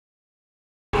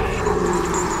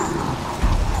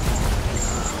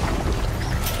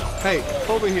Hey,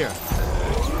 over here.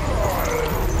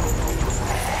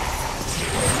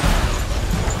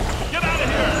 Get out of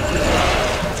here!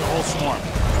 It's a whole swarm.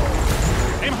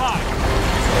 Aim high.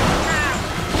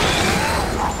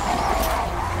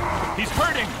 He's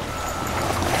hurting.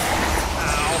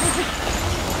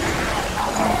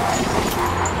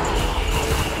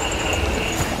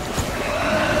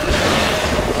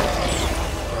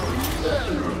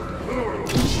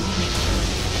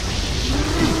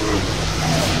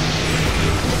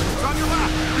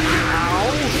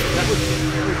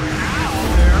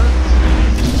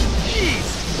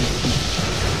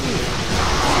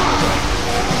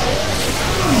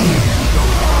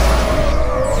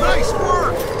 Nice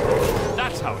work!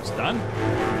 That's how it's done.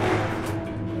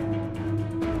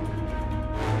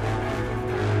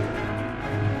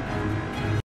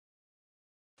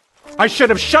 I should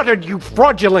have shuttered you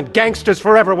fraudulent gangsters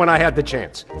forever when I had the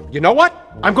chance. You know what?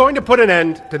 I'm going to put an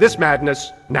end to this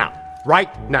madness now. Right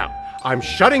now. I'm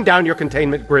shutting down your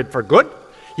containment grid for good.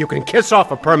 You can kiss off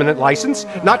a permanent license,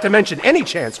 not to mention any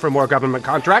chance for more government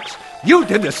contracts. You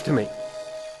did this to me.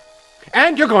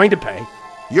 And you're going to pay.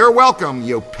 You're welcome,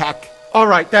 you peck. All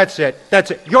right, that's it.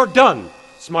 That's it. You're done,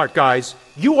 smart guys.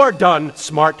 You are done,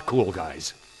 smart, cool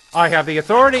guys. I have the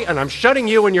authority, and I'm shutting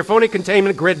you and your phony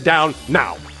containment grid down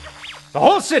now. The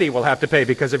whole city will have to pay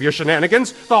because of your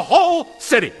shenanigans. The whole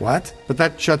city. What? But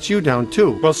that shuts you down,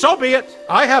 too. Well, so be it.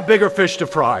 I have bigger fish to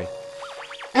fry.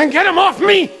 And get him off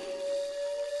me!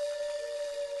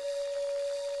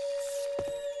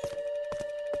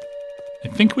 I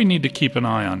think we need to keep an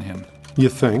eye on him. You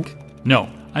think? No,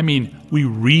 I mean, we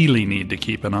really need to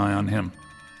keep an eye on him.